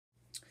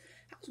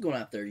What's going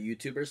on out there,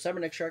 YouTubers?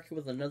 Cyberneticshark here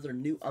with another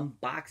new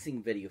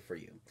unboxing video for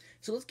you.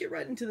 So let's get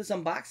right into this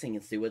unboxing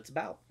and see what it's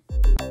about.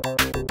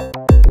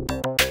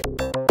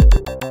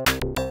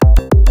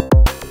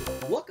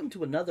 Welcome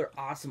to another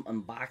awesome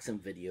unboxing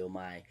video,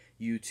 my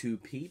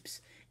YouTube peeps.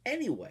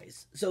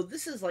 Anyways, so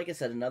this is, like I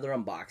said, another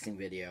unboxing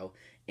video,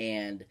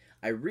 and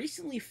I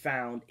recently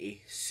found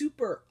a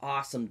super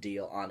awesome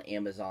deal on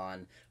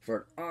Amazon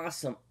for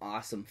an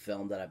awesome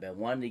film that I've been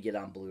wanting to get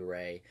on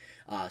Blu-ray.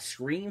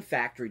 Scream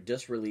Factory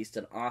just released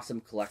an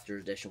awesome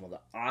collector's edition with an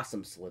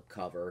awesome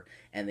slipcover,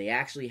 and they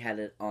actually had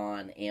it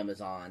on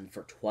Amazon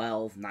for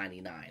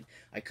 $12.99.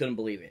 I couldn't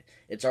believe it.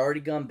 It's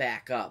already gone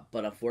back up,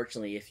 but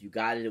unfortunately, if you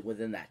got it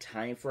within that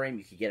time frame,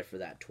 you could get it for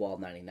that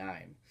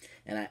 $12.99.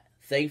 And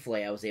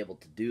thankfully, I was able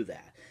to do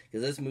that,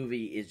 because this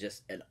movie is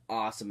just an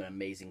awesome and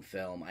amazing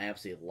film. I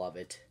absolutely love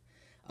it.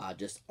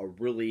 Just a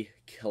really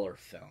killer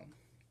film.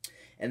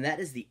 And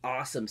that is the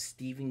awesome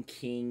Stephen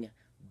King,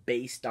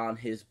 based on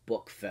his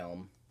book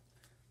film,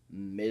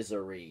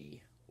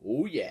 Misery.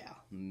 Oh yeah,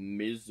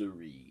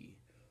 Misery.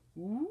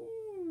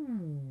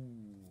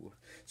 Ooh.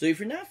 So if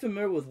you're not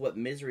familiar with what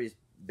Misery is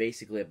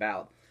basically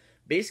about,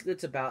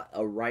 it's about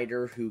a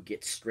writer who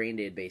gets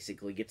stranded,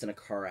 basically, gets in a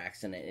car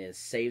accident and is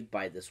saved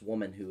by this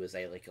woman who is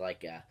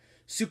like a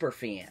super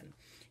fan.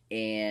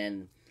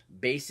 And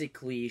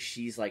basically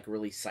she's like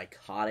really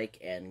psychotic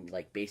and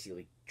like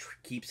basically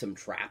keeps him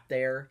trapped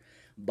there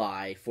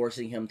by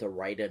forcing him to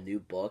write a new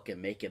book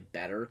and make it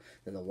better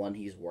than the one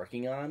he's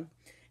working on.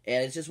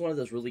 And it's just one of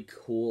those really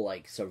cool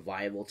like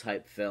survival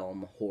type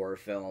horror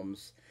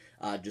films.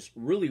 Just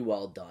really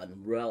well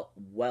done,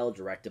 well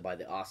directed by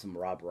the awesome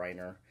Rob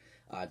Reiner.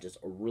 Just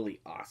a really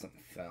awesome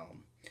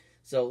film.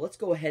 So let's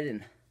go ahead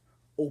and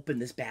open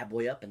this bad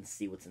boy up and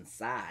see what's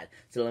inside.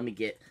 So let me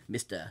get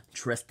Mr.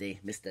 Trusty,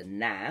 Mr.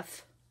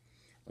 Knife.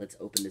 Let's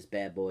open this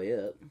bad boy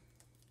up.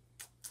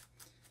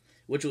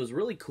 Which was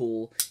really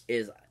cool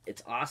is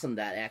it's awesome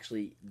that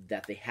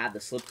they have the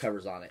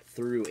slipcovers on it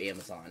through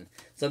Amazon.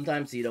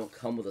 Sometimes you don't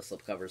come with a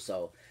slipcover,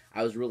 so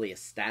I was really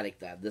ecstatic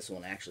that this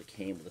one actually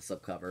came with a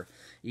slipcover.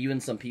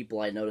 Even some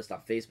people I noticed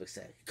on Facebook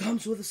said, "It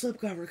comes with a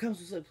slipcover, it comes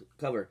with a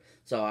slipcover."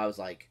 So I was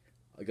like,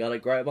 I gotta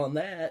grab on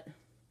that.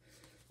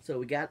 So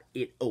we got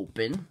it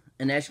open,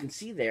 and as you can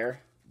see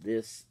there,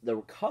 the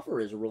cover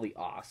is really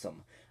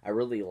awesome. I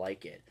really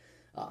like it.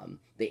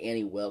 The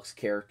Annie Wilkes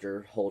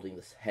character holding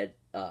this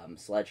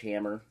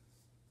sledgehammer.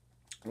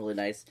 Really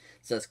nice. It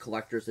says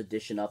collector's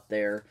edition up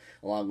there,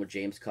 along with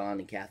James Caan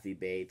and Kathy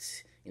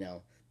Bates. You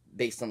know,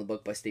 based on the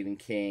book by Stephen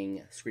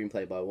King,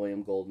 screenplay by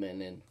William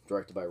Goldman, and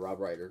directed by Rob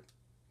Reiner.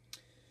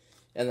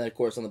 And then, of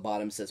course, on the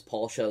bottom it says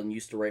Paul Sheldon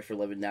used to write for a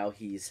living. Now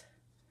he's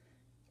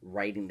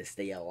writing to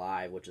stay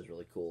alive, which is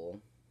really cool.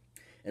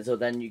 And so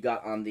then you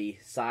got on the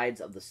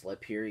sides of the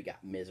slip here, you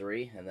got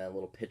Misery, and then a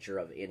little picture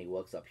of Annie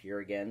Wilkes up here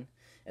again.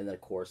 And then,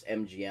 of course,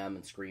 MGM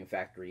and Scream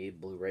Factory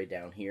Blu-ray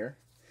down here.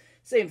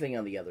 Same thing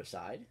on the other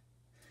side.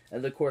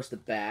 And, of course, the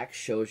back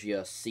shows you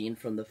a scene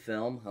from the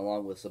film,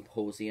 along with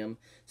symposium,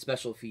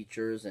 special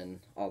features, and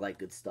all that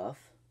good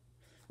stuff.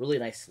 Really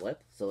nice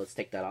slip. So let's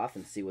take that off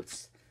and see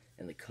what's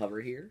in the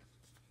cover here.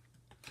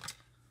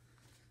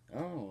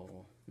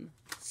 Oh.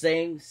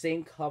 Same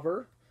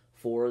cover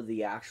for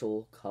the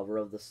actual cover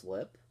of the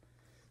slip.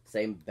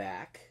 Same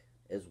back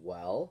as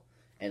well.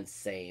 And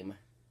same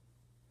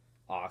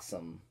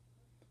awesome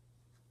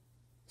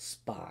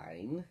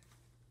spine,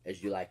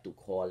 as you like to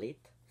call it.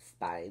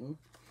 Spine.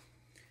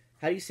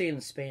 How do you say it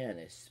in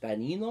Spanish?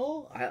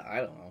 Spanino? I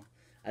don't know.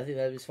 I think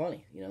that was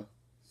funny, you know.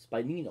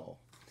 Spinino.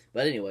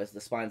 But anyways, the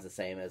spine's the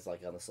same as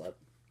like on the slip.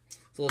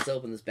 So let's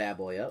open this bad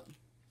boy up.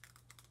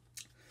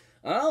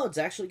 Oh, it's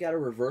actually got a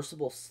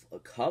reversible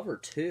cover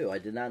too. I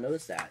did not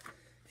notice that.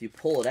 If you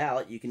pull it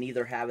out, you can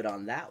either have it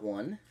on that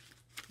one,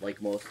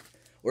 like most,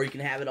 or you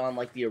can have it on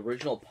like the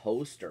original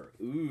poster.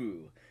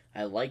 Ooh,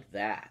 I like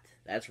that.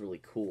 That's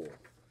really cool.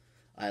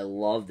 I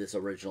love this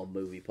original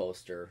movie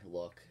poster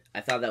look. I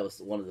thought that was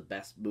one of the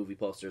best movie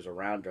posters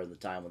around during the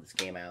time when this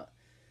came out.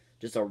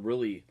 Just a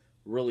really,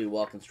 really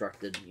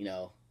well-constructed, you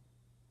know,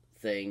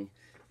 thing.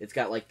 It's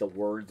got, like, the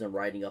words and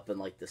writing up in,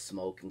 like, the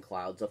smoke and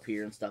clouds up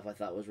here and stuff I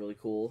thought was really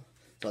cool.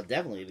 So I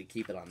definitely need to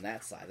keep it on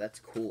that side. That's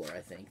cooler,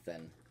 I think,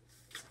 than...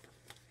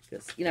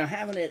 Because, you know,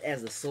 having it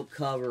as a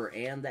slipcover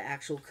and the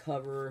actual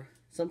cover,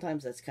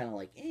 sometimes that's kind of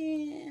like,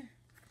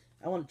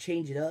 I want to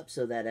change it up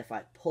so that if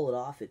I pull it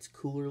off, it's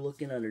cooler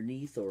looking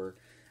underneath, or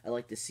I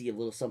like to see a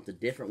little something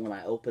different when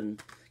I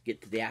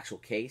get to the actual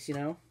case, you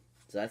know?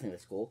 So I think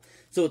that's cool.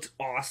 So it's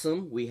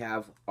awesome. We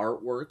have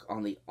artwork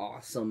on the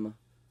awesome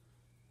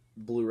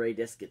Blu-ray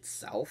disc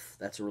itself.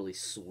 That's really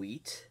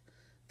sweet.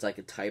 It's like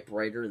a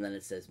typewriter, and then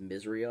it says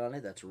Misery on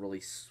it. That's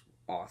really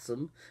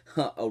awesome.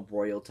 A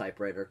Royal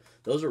typewriter.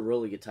 Those are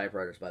really good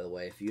typewriters, by the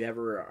way. If you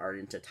ever are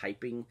into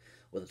typing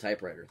with a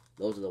typewriter,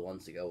 those are the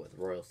ones to go with.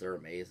 Royals, they're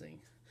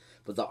amazing.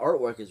 But the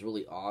artwork is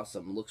really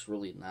awesome. It looks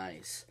really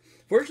nice.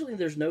 Fortunately,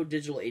 there's no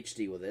digital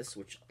HD with this,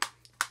 which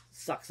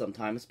sucks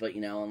sometimes. But,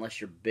 you know,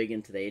 unless you're big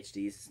into the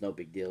HDs, it's no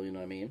big deal, you know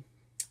what I mean?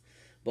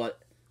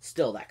 But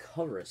still, that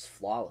cover is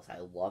flawless. I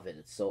love it.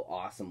 It's so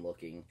awesome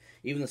looking.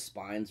 Even the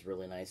spine's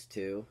really nice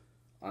too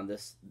on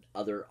this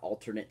other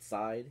alternate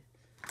side.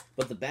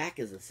 But the back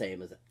is the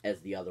same as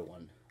the other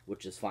one,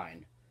 which is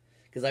fine.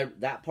 Because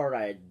that part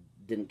I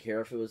didn't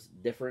care if it was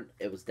different.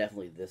 It was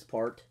definitely this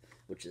part,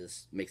 which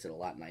makes it a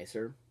lot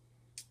nicer.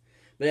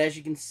 But as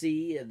you can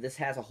see, this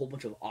has a whole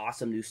bunch of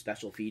awesome new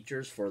special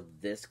features for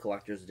this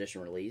collector's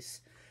edition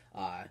release.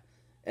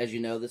 As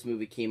you know, this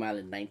movie came out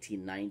in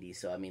 1990,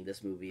 so I mean,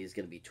 this movie is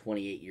going to be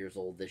 28 years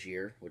old this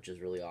year, which is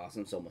really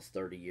awesome. So almost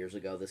 30 years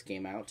ago this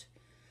came out.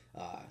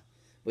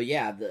 But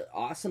yeah, the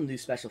awesome new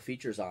special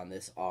features on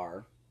this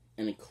are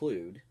and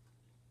include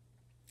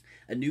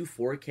a new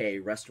 4K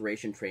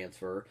restoration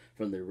transfer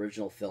from the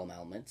original film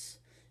elements.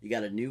 You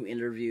got a new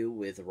interview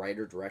with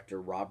writer-director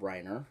Rob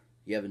Reiner.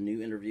 You have a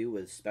new interview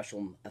with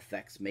special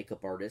effects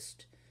makeup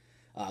artist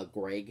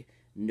Greg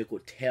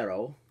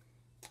Nicotero.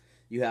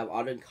 You have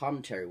audio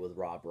commentary with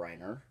Rob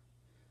Reiner.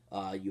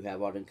 You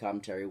have audio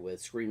commentary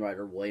with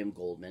screenwriter William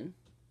Goldman.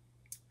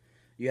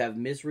 You have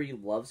Misery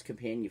Loves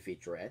Companion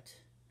featurette.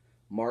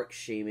 Mark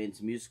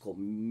Shaman's musical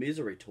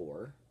Misery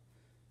Tour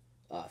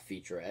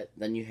featurette.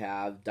 Then you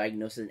have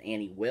Diagnosis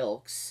Annie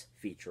Wilkes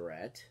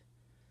featurette.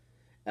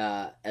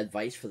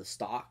 Advice for the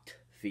Stalked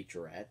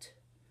featurette.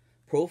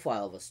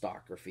 Profile of a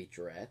Stalker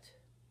featurette.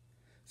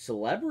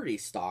 Celebrity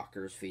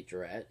Stalkers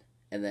featurette.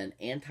 And then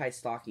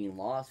Anti-Stalking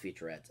Laws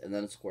featurettes. And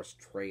then, of course,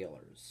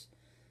 trailers.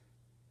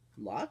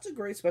 Lots of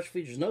great special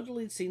features. No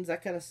deleted scenes,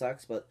 that kind of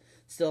sucks, but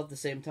still at the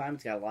same time,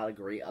 it's got a lot of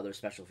great other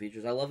special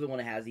features. I love it when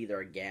it has either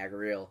a gag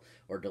reel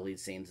or deleted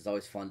scenes. It's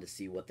always fun to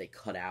see what they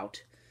cut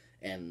out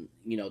and,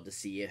 you know, to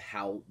see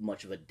how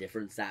much of a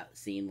difference that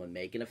scene when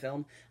making a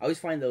film. I always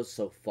find those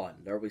so fun.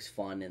 They're always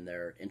fun and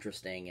they're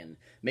interesting and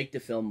make the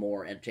film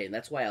more entertaining.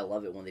 That's why I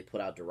love it when they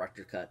put out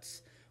director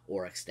cuts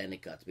or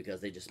extended cuts,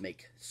 because they just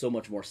make so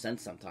much more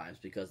sense sometimes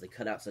because they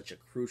cut out such a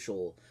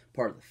crucial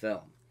part of the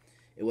film.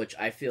 In which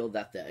I feel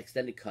that the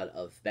extended cut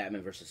of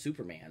Batman vs.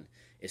 Superman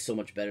is so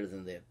much better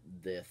than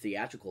the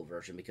theatrical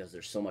version because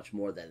there's so much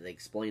more that they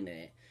explain in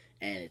it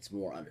and it's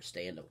more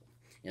understandable.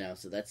 You know,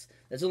 so that's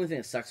the only thing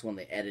that sucks when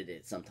they edit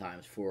it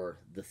sometimes for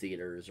the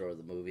theaters or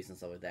the movies and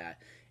stuff like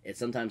that. It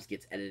sometimes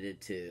gets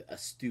edited to a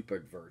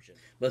stupid version.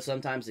 But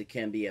sometimes it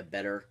can be a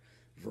better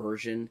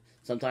version.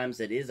 Sometimes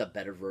it is a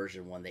better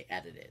version when they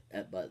edit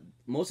it. But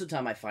most of the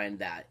time I find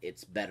that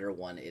it's better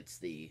when it's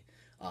the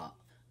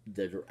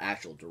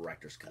actual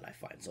director's cut. I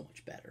find so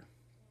much better.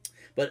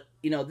 But,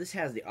 you know, this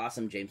has the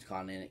awesome James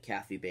Caan in it,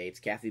 Kathy Bates.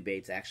 Kathy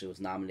Bates actually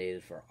was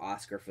nominated for an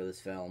Oscar for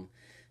this film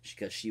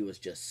because she was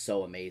just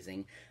so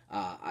amazing.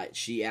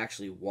 She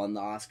actually won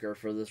the Oscar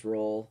for this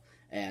role,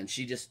 and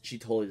she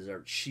totally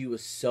deserved it. She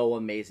was so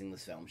amazing in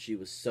this film. She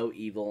was so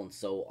evil and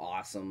so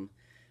awesome.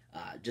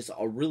 Just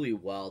a really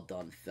well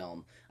done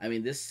film. I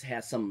mean, this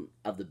has some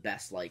of the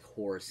best, like,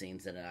 horror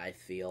scenes in it, I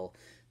feel.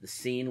 The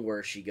scene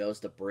where she goes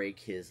to break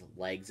his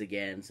legs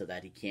again so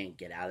that he can't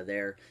get out of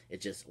there,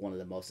 it's just one of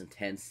the most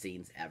intense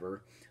scenes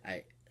ever.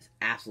 I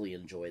absolutely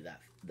enjoy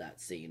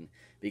that scene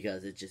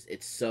because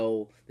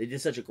they did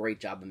such a great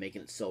job of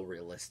making it so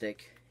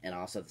realistic, and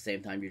also at the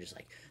same time you're just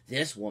like,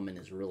 this woman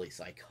is really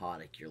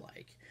psychotic, you're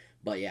like.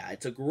 But yeah,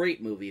 it's a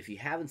great movie. If you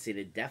haven't seen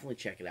it, definitely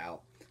check it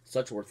out.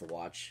 Such worth a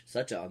watch.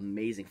 Such an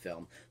amazing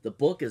film. The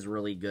book is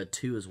really good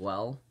too as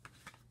well.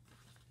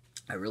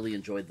 I really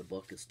enjoyed the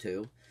book as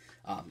too.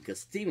 Because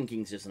Stephen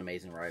King's just an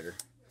amazing writer.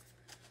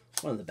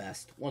 One of the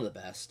best. One of the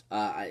best.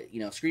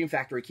 Scream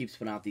Factory keeps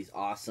putting out these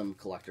awesome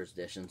collector's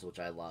editions, which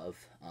I love.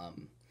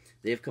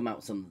 They've come out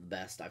with some of the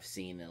best I've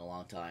seen in a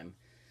long time.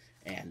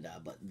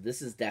 But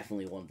this is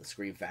definitely one of the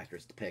Scream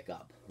Factories to pick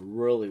up.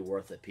 Really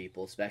worth it,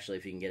 people, especially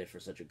if you can get it for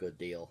such a good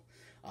deal.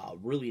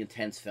 Really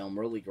intense film,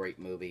 really great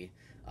movie.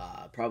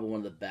 Probably one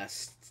of the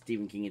best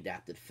Stephen King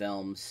adapted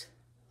films.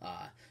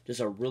 Just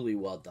a really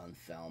well done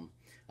film.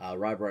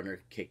 Rob Reiner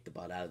kicked the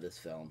butt out of this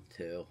film,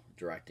 too,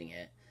 directing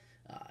it.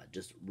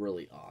 Just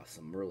really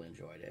awesome. Really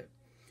enjoyed it.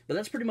 But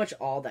that's pretty much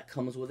all that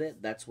comes with it.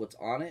 That's what's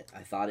on it.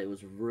 I thought it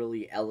was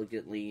really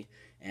elegantly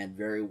and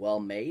very well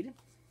made.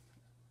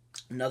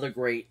 Another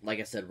great,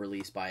 like I said,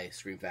 release by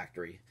Scream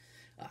Factory.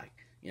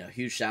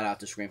 Huge shout out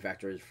to Scream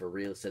Factory for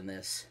releasing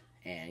this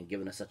and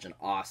giving us such an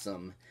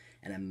awesome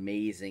and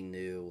amazing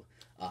new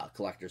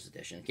collector's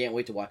edition. Can't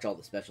wait to watch all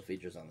the special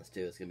features on this,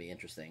 too. It's going to be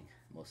interesting,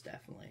 most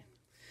definitely.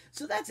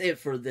 So that's it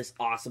for this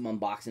awesome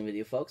unboxing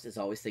video, folks. As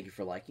always, thank you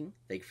for liking.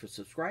 Thank you for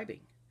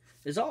subscribing.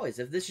 As always,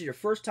 if this is your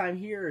first time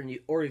here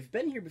or you've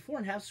been here before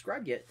and haven't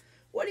subscribed yet,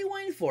 what are you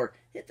waiting for?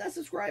 Hit that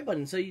subscribe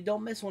button so you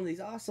don't miss one of these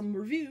awesome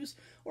reviews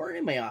or any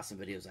of my awesome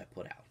videos I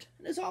put out.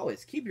 And as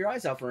always, keep your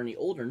eyes out for any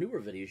older,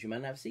 newer videos you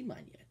might not have seen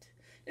mine yet.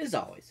 As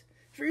always,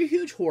 if you're a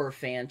huge horror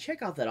fan,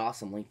 check out that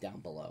awesome link down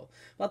below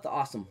about the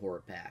Awesome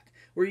Horror Pack,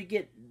 where you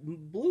get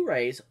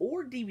Blu-rays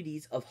or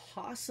DVDs of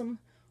awesome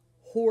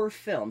horror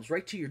films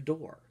right to your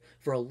door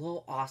for a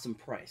low, awesome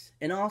price.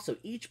 And also,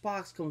 each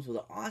box comes with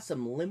an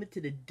awesome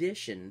limited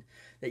edition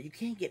that you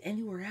can't get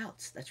anywhere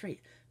else. That's right,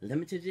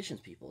 limited editions,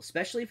 people.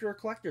 Especially if you're a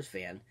collector's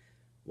fan.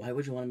 Why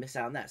would you want to miss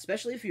out on that?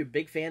 Especially if you're a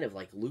big fan of,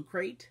 like, Loot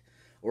Crate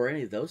or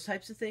any of those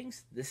types of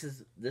things, this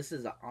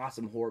is an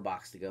awesome horror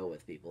box to go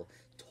with, people.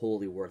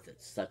 Totally worth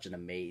it. Such an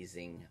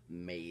amazing,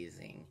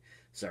 amazing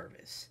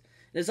service.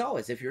 And as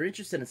always, if you're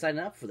interested in signing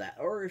up for that,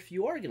 or if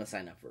you are going to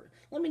sign up for it,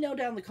 let me know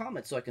down in the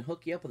comments so I can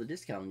hook you up with a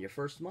discount on your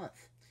first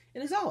month.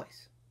 And as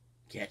always,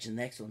 catch you in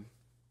the next one.